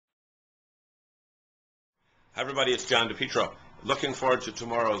Hi everybody, it's John DePietro. Looking forward to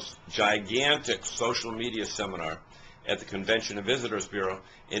tomorrow's gigantic social media seminar at the Convention and Visitors Bureau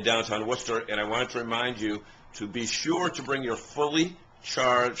in downtown Worcester, and I wanted to remind you to be sure to bring your fully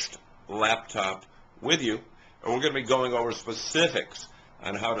charged laptop with you, and we're going to be going over specifics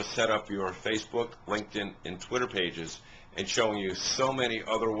on how to set up your Facebook, LinkedIn, and Twitter pages, and showing you so many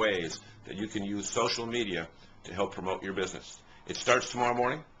other ways that you can use social media to help promote your business. It starts tomorrow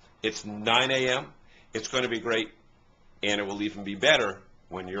morning. It's 9 a.m. It's going to be great, and it will even be better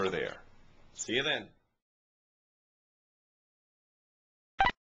when you're there. See you then.